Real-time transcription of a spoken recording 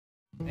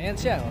Ayan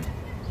siya, oh.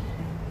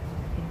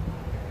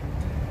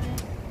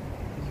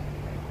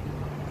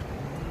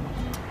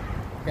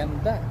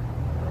 Ganda.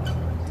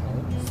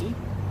 Oh, see?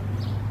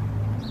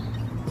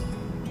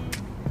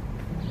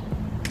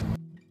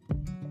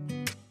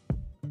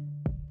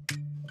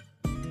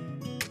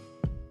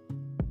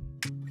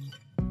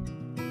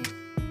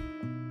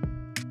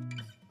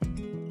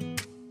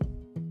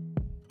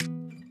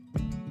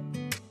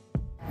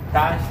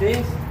 Touch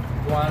this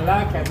to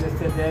unlock, as I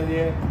said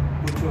earlier,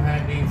 put your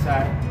hand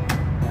inside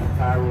and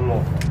car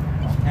will open.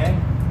 Okay?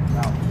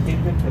 Now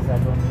keep it because I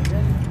don't need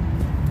it.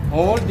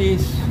 All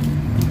this,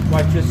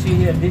 what you see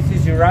here, this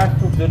is your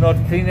RAV4. Do not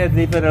clean it,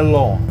 leave it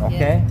alone.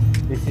 Okay?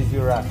 Yeah. This is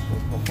your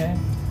RAV4. Okay?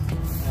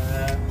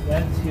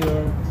 That's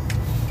your,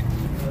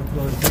 that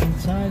goes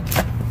inside.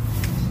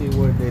 See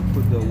where they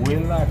put the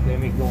wheel lock. Let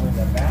me go in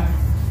the back.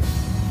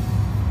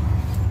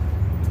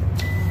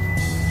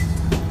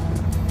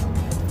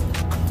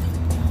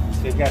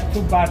 So you got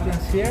two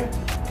buttons here,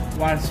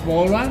 one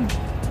small one,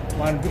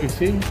 you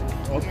see?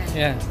 Oops.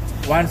 Yeah.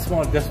 One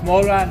small, the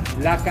small one,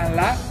 lock and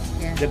lock.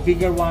 Yeah. The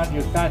bigger one,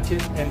 you touch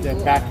it and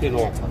then back it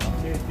open.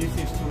 Okay, this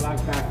is to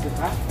lock back the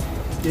back.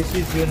 This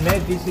is your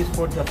net, this is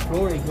for the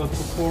floor. It goes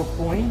to 4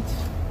 points.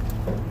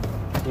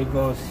 It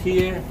goes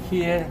here,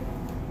 here,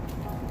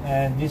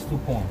 and these 2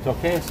 points.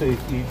 Okay, so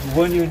if you,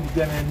 when you're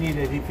gonna need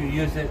it, if you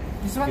use it.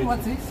 This one,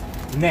 what's this?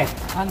 Net.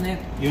 Net.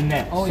 Your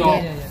net. Oh, so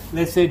yeah.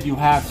 let's say you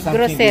have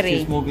something Grocery.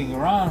 which is moving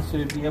around, so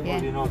you'll be able,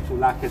 you know, to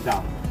lock it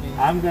down.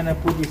 Yeah. I'm gonna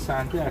put this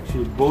under.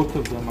 Actually, both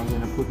of them. I'm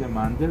gonna put them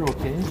under.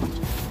 Okay.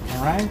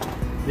 All right.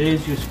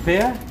 There's your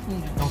spare.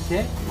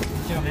 Okay.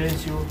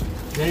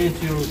 There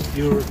is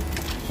your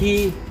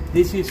key.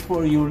 This is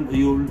for your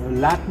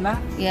lock nut.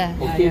 Yeah.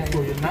 Okay.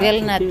 For your nut.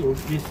 Bell nut.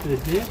 Okay. This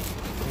is there,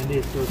 and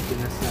this goes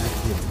in the side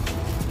here.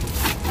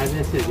 As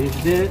I said,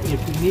 it's there. If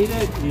you need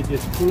it, you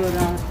just pull it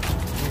out.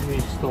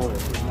 Install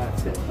it, and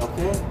that's it.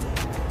 Okay?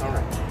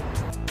 Alright.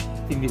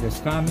 If it is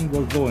coming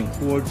or going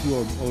towards you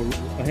or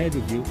ahead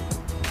of you,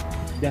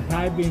 the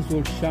high beams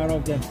will shut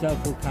off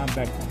themselves, will come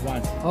back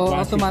once. Oh,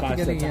 once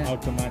automatically, you pass it,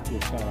 automatically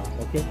shut off.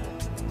 Okay?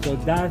 So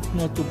that's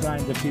not to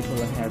blind the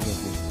people ahead of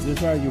you.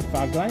 These are your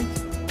fog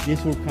lights.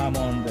 This will come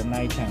on the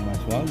nighttime as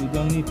well. You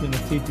don't need to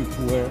necessarily to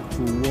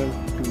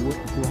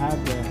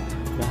have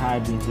the high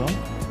beams on.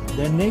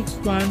 The next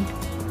one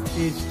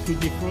is to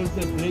defrost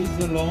the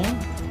blades alone.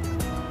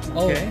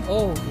 Okay.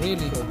 Oh,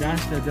 really? So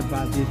that's this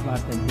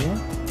button here.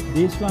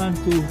 This one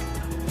to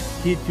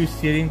hit your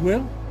steering wheel.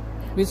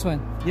 Which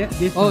one? Yeah,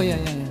 this one. one. Yeah.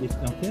 This,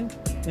 okay.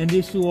 And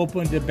this to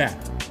open the back.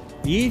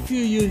 If you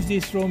use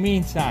this from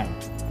inside,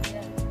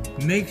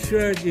 make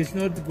sure it's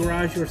not the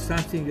garage or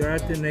something. You're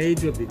at an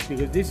edge of it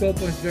because this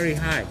opens very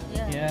high.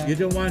 Yeah. You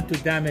don't want to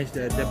damage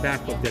the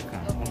back of the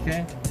car.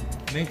 Okay.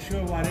 Make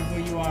sure whatever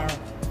you are,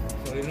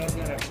 so you're not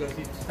gonna, because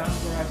it's some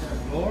garage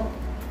door.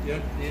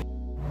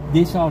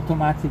 This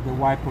automatic, the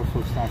wipers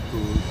will start to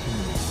move,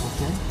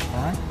 okay?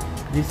 Alright?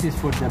 This is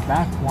for the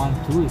back, 1,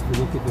 2, if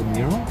you look at the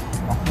mirror,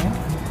 okay?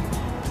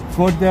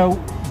 For the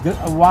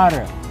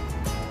water,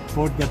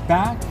 for the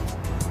back,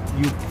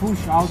 you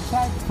push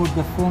outside, for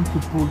the front to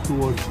pull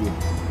towards you.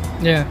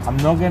 Yeah. I'm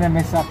not gonna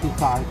mess up your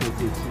car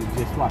because it's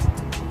just what?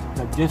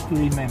 But just to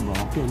remember,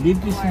 okay?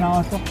 Leave this in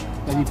auto,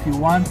 but if you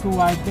want to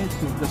wipe it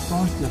to the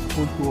front, just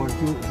pull towards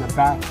you, the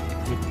back,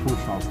 just push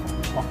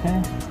outside,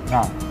 okay?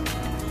 Now,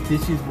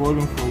 this is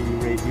volume for your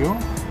radio.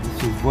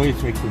 This is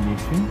voice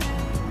recognition,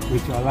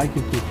 which I'd like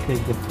you to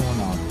take the phone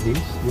out,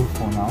 please. Your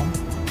phone out.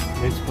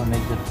 Let's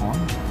connect the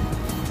phone.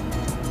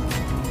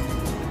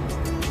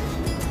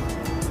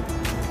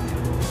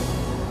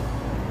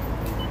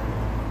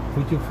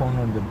 Put your phone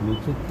on the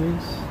Bluetooth,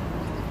 please.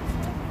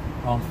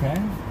 Okay.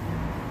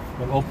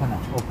 But open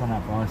up. I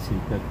want to see.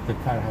 The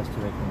car has to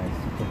recognize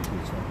the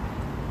computer.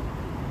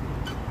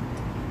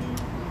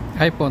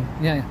 iPhone.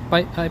 Yeah.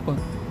 iPhone.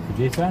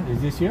 This one?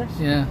 Is this yours?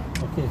 Yeah.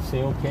 Okay,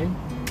 say okay.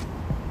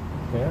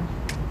 There.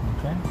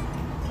 Okay.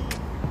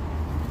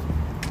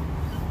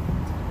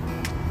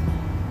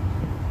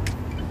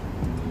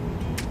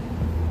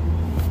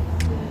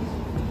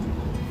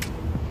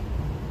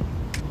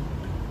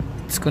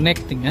 It's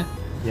connecting, huh?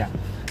 Yeah.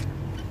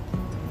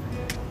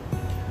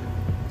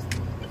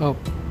 Oh.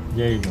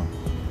 There you go.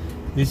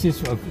 This is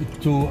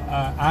to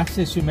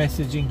access your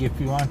messaging. If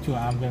you want to,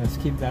 I'm going to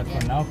skip that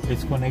for now.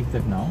 It's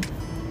connected now.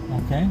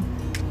 Okay.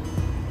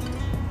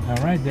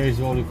 Alright, there's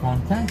all your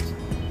contacts.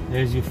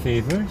 There's your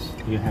favors.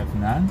 You have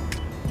none.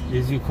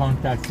 There's your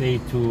contacts A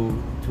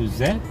to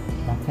Z.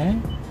 Okay.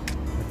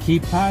 A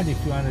keypad,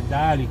 if you want to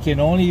dial, you can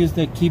only use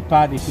the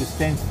keypad if you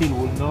stand still.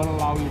 Will not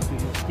allow you to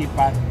use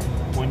keypad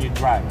when you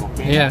drive.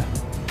 Okay. Yeah.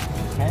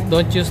 Okay.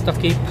 Don't use the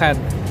keypad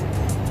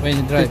when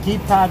you drive. The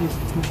keypad is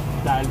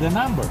to dial the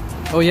number.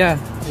 Oh yeah.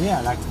 Yeah,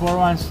 like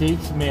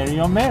 416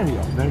 Mario.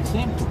 Very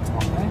simple.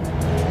 Okay.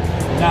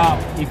 Now,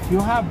 if you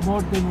have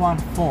more than one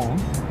phone,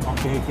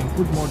 okay, you can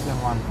put more than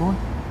one phone.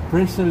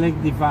 Press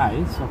select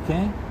device,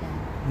 okay.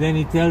 Then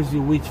it tells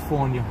you which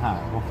phone you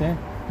have, okay.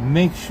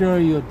 Make sure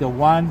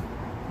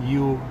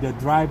the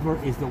driver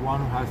is the one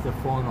who has the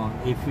phone on.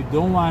 If you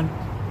don't want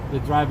the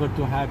driver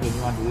to have and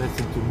you want to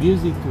listen to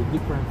music to a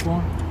different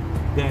phone,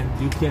 then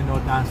you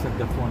cannot answer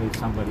the phone if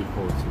somebody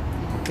calls you.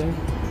 Okay?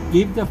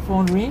 If the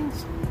phone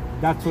rings,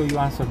 that's where you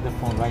answer the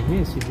phone right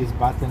here. See this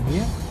button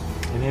here?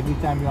 And every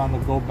time you want to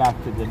go back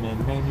to the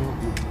main menu,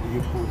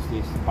 you push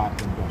this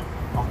button down.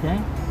 Okay?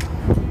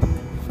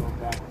 So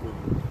back to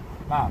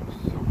maps.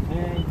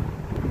 Okay?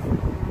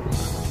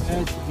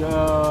 Let's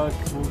go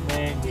to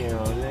menu.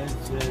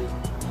 Let's just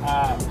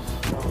apps.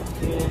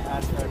 Okay?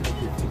 Answer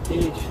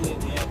notification.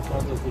 Yes,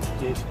 all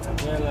notification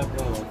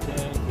available.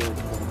 Okay?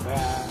 Let's go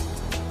back.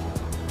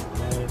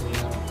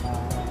 Menu.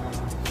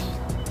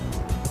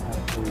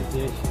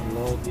 Authorization.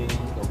 Loading.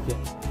 Okay.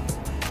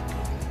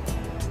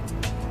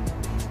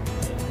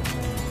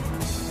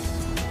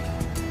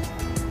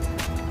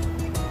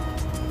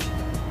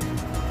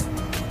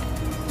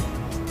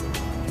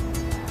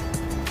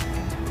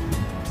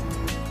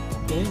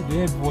 Okay, do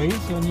you have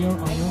voice on your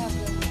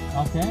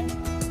okay?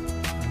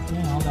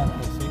 Okay, hold on for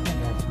a second.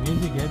 That's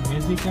music, yeah,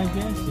 music I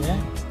guess, yeah.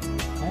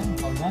 Okay,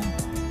 hold on.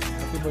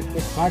 Happy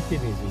birthday. Party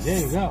music. There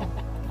you go.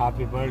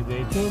 Happy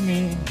birthday to me.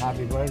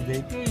 Happy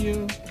birthday to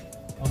you.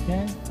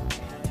 Okay?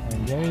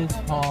 And there is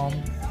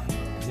home.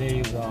 There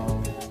you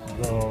go.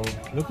 Go.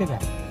 Look at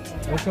that.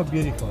 Look how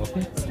beautiful,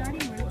 okay?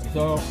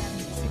 So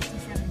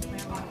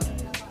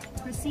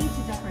proceed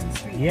to Dufferin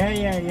Street.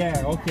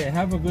 Yeah. Okay,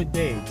 have a good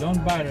day.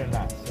 Don't bother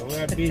us. So we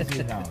are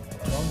busy now.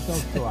 Don't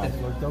talk to us.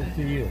 We'll talk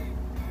to you.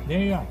 There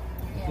you are.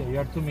 Okay,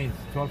 you're 2 minutes,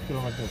 12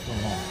 kilometers from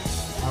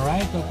home. All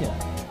right. Okay.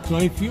 So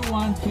if you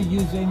want to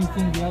use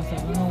anything else, I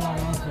don't know what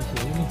else is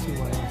here. Let me see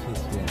what else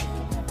is here.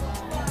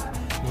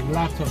 There's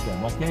lots of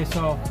them. Okay.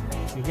 So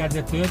you got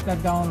the Toyota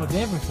download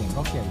everything.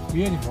 Okay.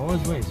 Beautiful.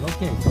 Always.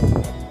 Okay.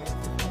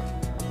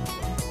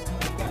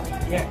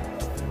 Yeah.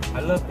 I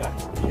love that.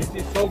 This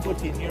is so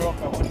good in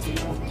Europe. I want to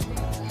use.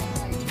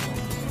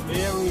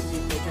 Very easy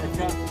to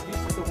catch. This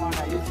is the one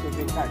I used to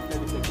be catch.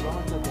 There is a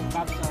kilometer, the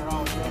cops are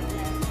around there.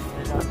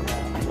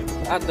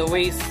 At the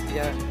waist,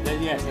 yeah.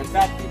 Yeah, the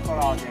bad people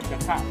out there, the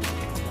cops.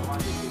 The one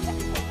that you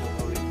see for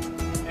police.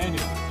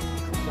 Anyway,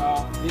 so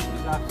this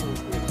is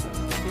absolutely excellent.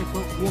 Okay, so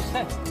you're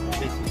set.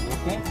 This is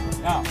okay.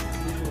 Now,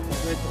 this is the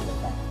rest of the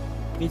car.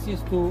 This is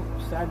to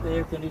start the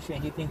air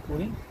conditioning, heating,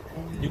 cooling.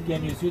 You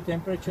can use your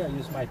temperature, I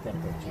use my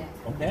temperature.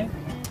 Okay?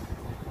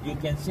 You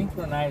can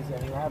synchronize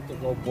and you have to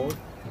go both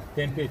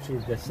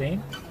temperatures the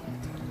same.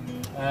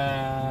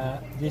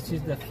 This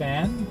is the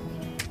fan,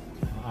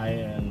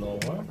 higher and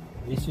lower.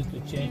 This is to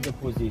change the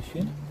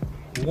position.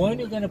 When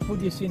you're gonna put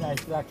this in,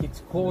 it's like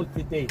it's cold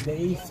today, the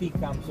AC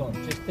comes on.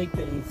 Just take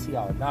the AC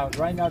out. Now,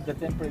 right now the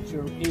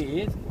temperature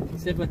is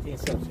 17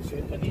 Celsius, so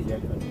you can need air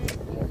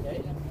conditioning,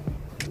 okay?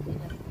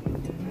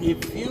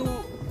 If you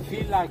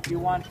feel like you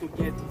want to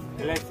get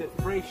less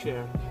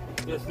pressure,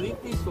 just leave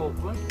this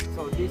open.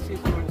 So this is,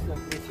 for instance,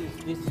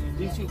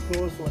 this you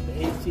close when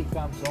the AC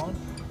comes on.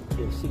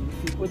 Okay, see,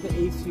 if you put the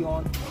AC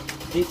on,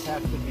 this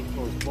has to be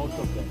closed, both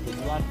of them,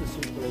 because you want to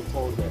circulate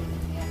cold air.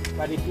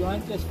 But if you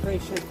want just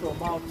pressure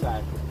from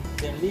outside,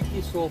 then leave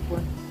this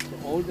open,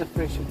 so all the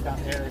pressure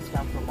air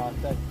come from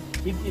outside.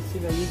 Keep this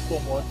in a eco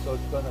mode, so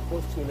it's going to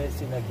cost you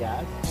less in a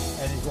gas,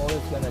 and it's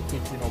always going to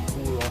keep,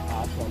 cool or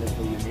hot,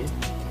 whatever you need.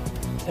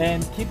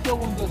 And keep the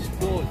windows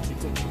closed,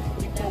 because if you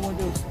keep the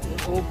windows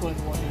open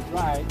when you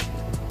drive,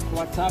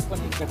 what's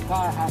happening, the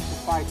car has to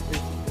fight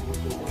basically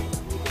with the wind,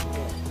 with the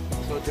air.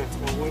 So there's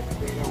no way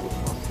the air will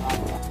not stop.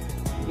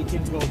 It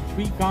can go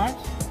 3 cars,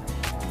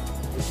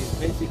 which is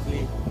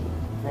basically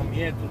from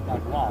here to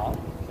that wall,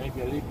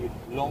 maybe a little bit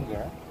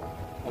longer.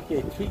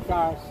 Okay, 3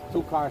 cars,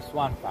 2 cars,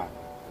 1 car.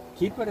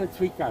 Keep it at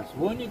 3 cars.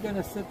 When you're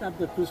gonna set up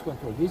the cruise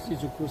control, this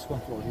is your cruise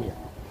control here.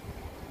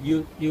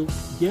 You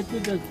get to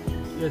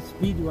the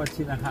speed what's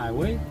in a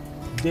highway,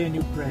 then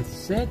you press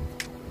set,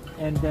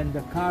 and then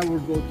the car will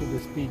go to the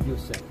speed you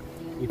set.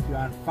 If you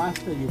want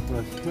faster, you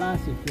press plus.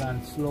 If you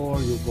want slower,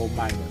 you go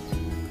minus.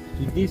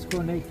 To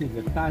disconnect,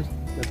 you touch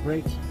the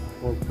brakes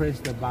or press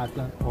the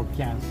button or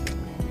cancel.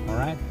 All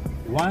right.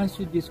 Once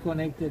you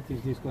disconnect it,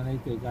 it's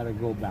disconnected. You gotta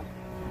go back.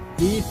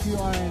 If you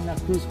are in a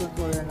cruise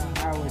control in a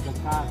highway, the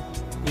car,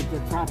 if the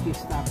traffic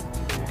stops,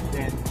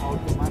 then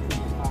automatically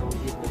the car will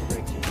hit the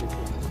brakes.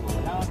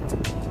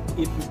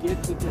 If you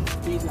get to the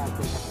speed like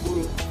a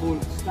full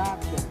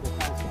stop, then the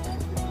car is going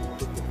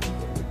to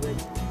put the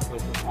brake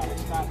because the car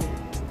is stopping.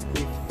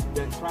 If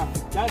the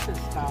traffic doesn't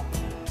stop,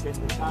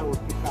 then the car will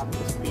pick up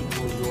the speed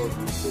where you were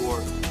before.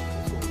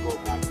 It's going to go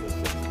back to the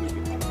same speed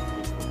you had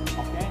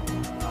before. Okay?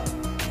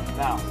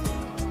 Now,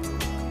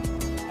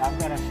 I'm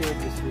going to show you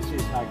this. This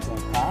is like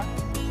your car.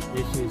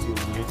 This is your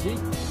music.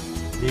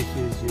 This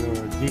is your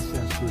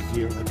distance to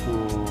zero to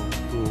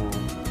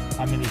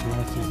how many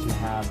kilometers you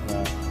have.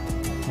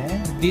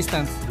 Okay.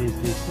 Distance. This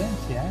distance,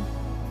 yeah.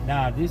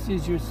 Now this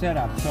is your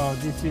setup. So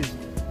this is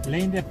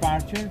lane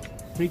departure,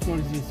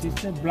 frequency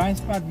system, blind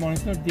spot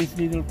monitor. This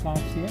little comes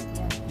here.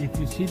 If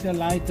you see the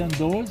light on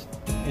those,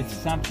 it's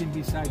something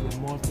beside you,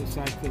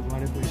 motorcycle,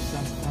 whatever.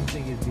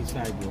 Something is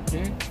beside you.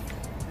 Okay.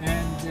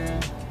 And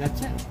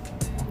that's it.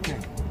 Okay.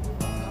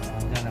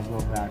 I'm gonna go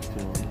back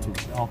to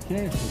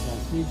okay, so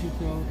that's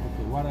digital.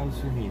 Okay, what else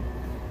you need?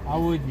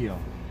 Audio.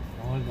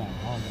 Hold on.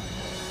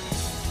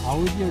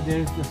 Audio,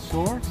 there's the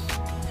source.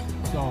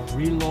 So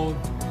reload.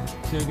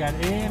 So you got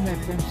AM,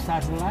 FM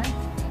satellite.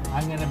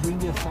 I'm gonna bring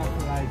the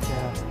satellite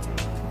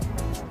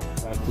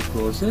back to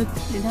close it.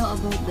 You know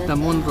about The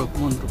moonroof.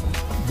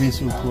 This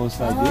will close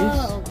like this.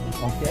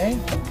 Okay.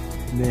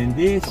 Then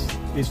this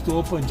is to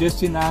open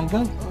just in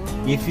angle.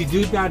 If you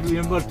do that,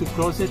 remember to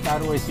close it.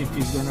 Otherwise, if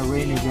it's gonna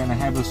rain, you're gonna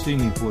have a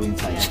swimming pool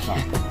inside the car.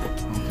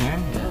 Okay.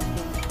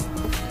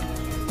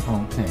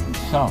 Okay.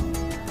 So,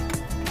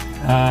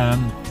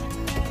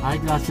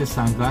 eyeglasses,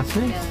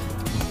 sunglasses.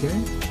 Okay.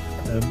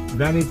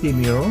 Vanity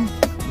mirror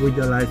with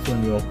the lights when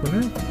you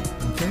open it.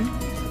 Okay.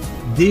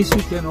 This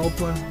you can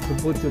open to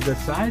put to the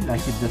side,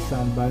 like if the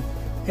sun, but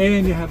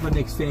and you have an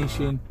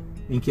extension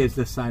in case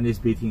the sun is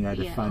beating at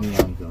a funny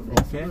angle.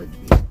 Okay.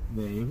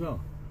 There you go.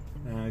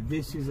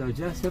 This is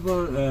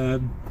adjustable,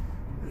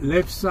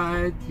 left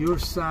side, your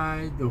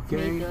side,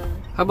 okay?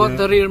 How about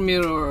the rear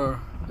mirror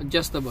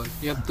adjustable?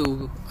 You have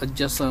to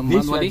adjust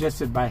manually? This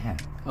is adjusted by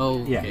hand.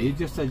 Oh, okay. Yeah, you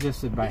just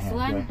adjust it by this hand.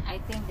 one, Right? I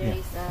think there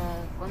is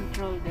a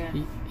control there.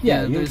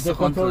 Yeah, The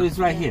control is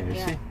right here, you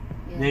see?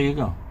 There you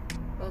go.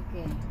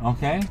 Okay.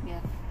 Okay? Yeah.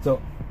 So,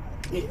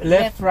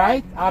 left,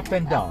 right, up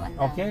and up down. and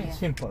down, Okay? yeah.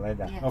 Simple like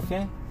that. Yeah.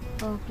 Okay?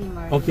 Okay,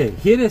 Mario. Okay,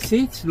 here the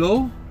seats,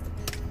 low.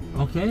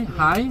 Okay,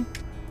 high.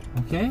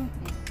 Okay?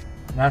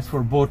 That's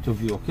for both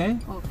of you, okay?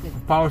 Okay.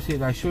 Power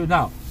seat I show you.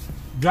 Now,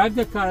 drive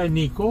the car in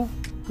eco,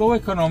 go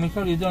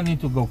economical, you don't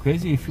need to go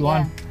crazy. If you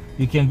want,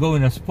 you can go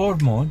in a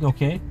sport mode,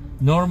 okay?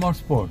 Normal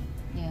sport.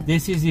 Yeah.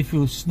 This is if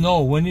you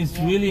snow, when it's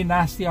really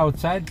nasty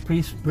outside,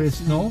 press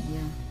snow, Yeah.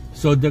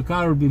 so the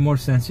car will be more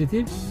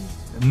sensitive.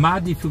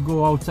 Mud if you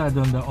go outside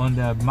on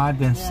the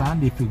mud and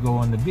sand, if you go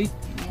on the beach,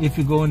 if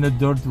you go in the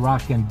dirt,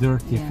 rock and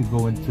dirt, if you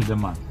go into the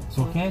mud. It's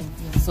okay?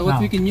 So what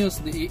Now, we can use,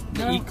 the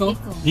Eco?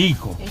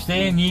 Eco.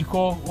 Stay in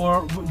eco,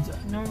 or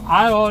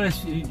I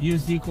always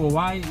use eco.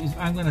 Why?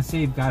 I'm gonna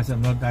save gas.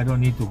 I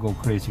don't need to go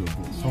crazy with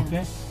this.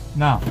 Okay.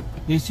 Now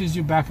this is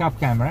your backup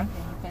camera.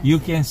 You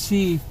can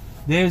see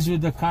there's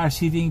with the car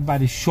sitting,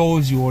 but it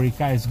shows you where the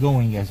car is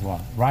going as well,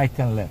 right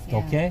and left.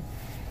 Okay.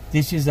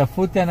 This is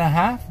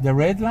 1.5 feet. The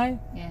red line.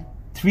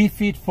 3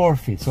 feet, 4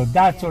 feet. So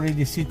that's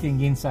already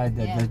sitting inside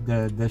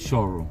the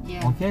showroom.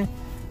 Okay.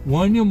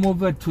 When you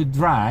move it to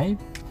drive,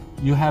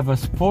 you have a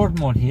sport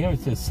mode here.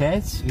 It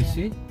says, you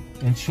see,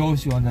 and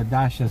shows you on the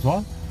dash as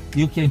well.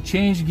 You can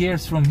change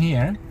gears from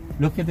here.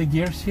 Look at the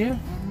gears here.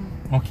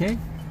 Okay,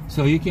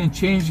 so you can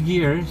change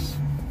gears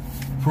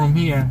from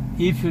here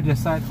if you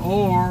decide.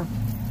 Or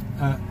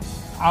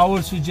I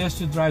would suggest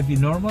to drive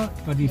in normal.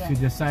 But if you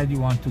decide you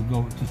want to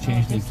go to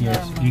change the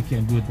gears, you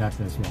can do that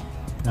as well.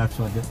 That's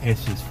what the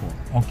S is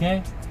for.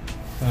 Okay,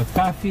 a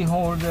coffee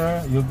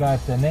holder. You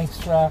got an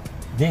extra.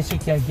 This you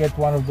can get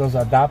one of those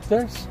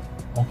adapters.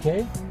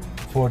 Okay.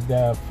 For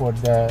the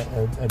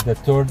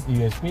third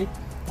USB,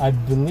 I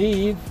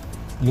believe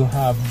you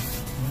have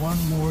one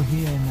more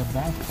here in the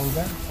back. Hold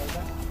on.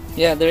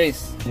 Yeah, there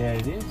is. There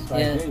it is,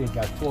 right there. You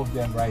got 2 of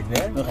them right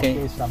there.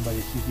 Okay. Somebody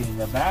sitting in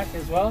the back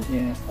as well.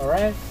 Yeah. All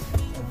right.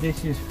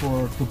 This is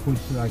to put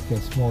like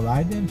small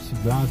items,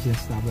 gloves and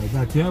stuff like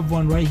that. You have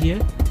one right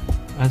here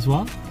as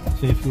well.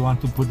 So if you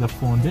want to put the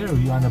phone there, or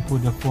you want to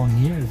put the phone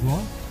here as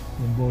well,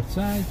 on both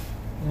sides.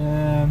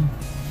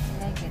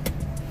 Like it.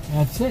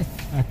 That's it.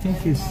 I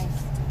think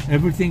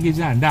everything is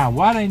done. Now,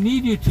 what I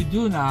need you to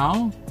do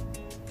now,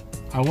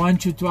 I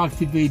want you to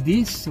activate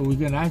this. So we're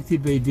going to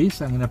activate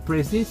this. I'm going to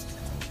press this.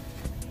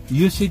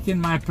 You sit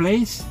in my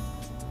place.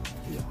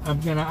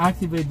 I'm going to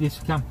activate this.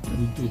 Come.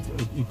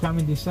 You come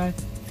in this side.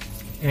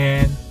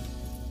 And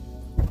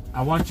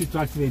I want you to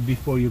activate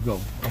before you go.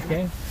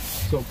 Okay?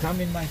 So come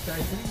in my side,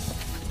 please.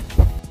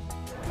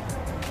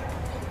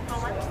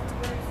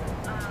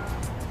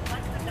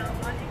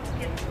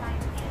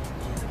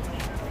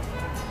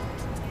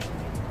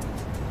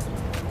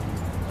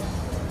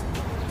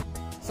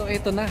 So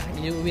ito na,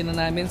 iuwi na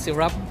namin si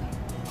Rob.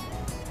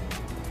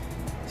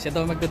 Siya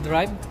daw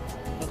magdadrive.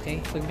 Okay,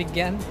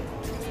 pagbigyan.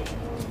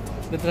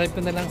 Dadrive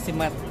ko na lang si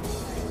Matt.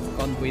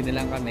 Convoy na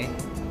lang kami.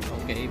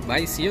 Okay,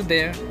 bye, see you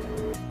there.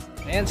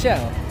 Ayan siya.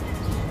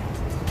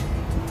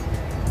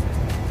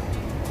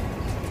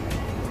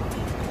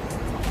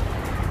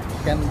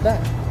 Ganda.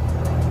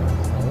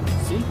 Oh,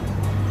 see?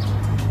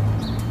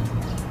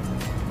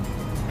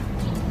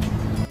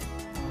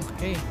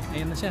 Okay,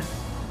 ayan na siya.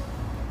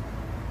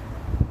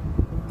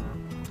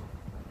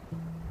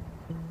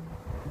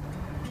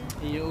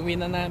 Iuwi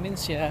na namin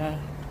siya.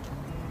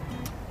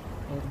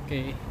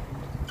 Okay.